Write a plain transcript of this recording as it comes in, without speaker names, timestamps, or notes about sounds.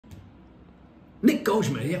Nick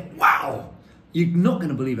Goldschmidt here. Wow! You're not going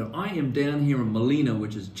to believe it. I am down here in Molina,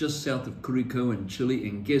 which is just south of Curicó in Chile,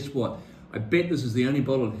 and guess what? I bet this is the only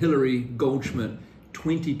bottle of Hillary Goldschmidt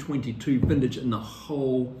 2022 vintage in the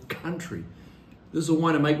whole country. This is a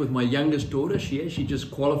wine I make with my youngest daughter. She actually just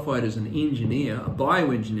qualified as an engineer, a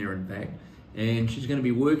bioengineer in fact, and she's going to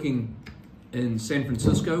be working in San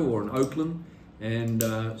Francisco or in Oakland, and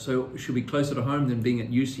so she'll be closer to home than being at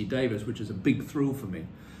UC Davis, which is a big thrill for me.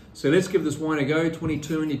 So let's give this wine a go.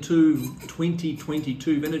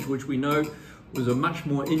 2022 vintage, which we know was a much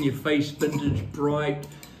more in-your-face vintage, bright,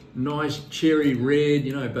 nice cherry red,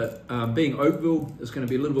 you know, but being Oakville, it's going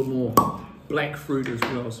to be a little bit more black fruit as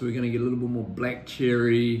well. So we're going to get a little bit more black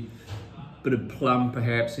cherry, bit of plum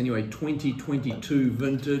perhaps. Anyway, 2022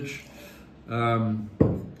 vintage.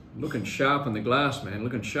 Looking sharp in the glass, man,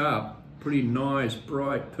 looking sharp. Pretty nice,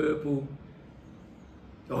 bright purple.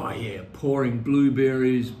 Oh yeah, pouring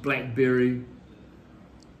blueberries, blackberry.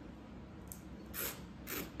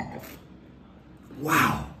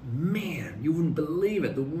 Wow, man, you wouldn't believe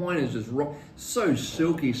it. The wine is just so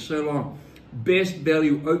silky, so long. Best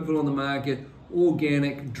value Oakville on the market,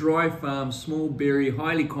 organic, dry farm, small berry,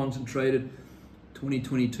 highly concentrated.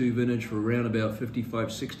 2022 vintage for around about 55,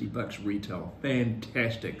 60 bucks retail.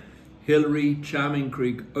 Fantastic. Hillary, Charming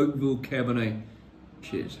Creek, Oakville Cabernet.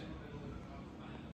 Cheers.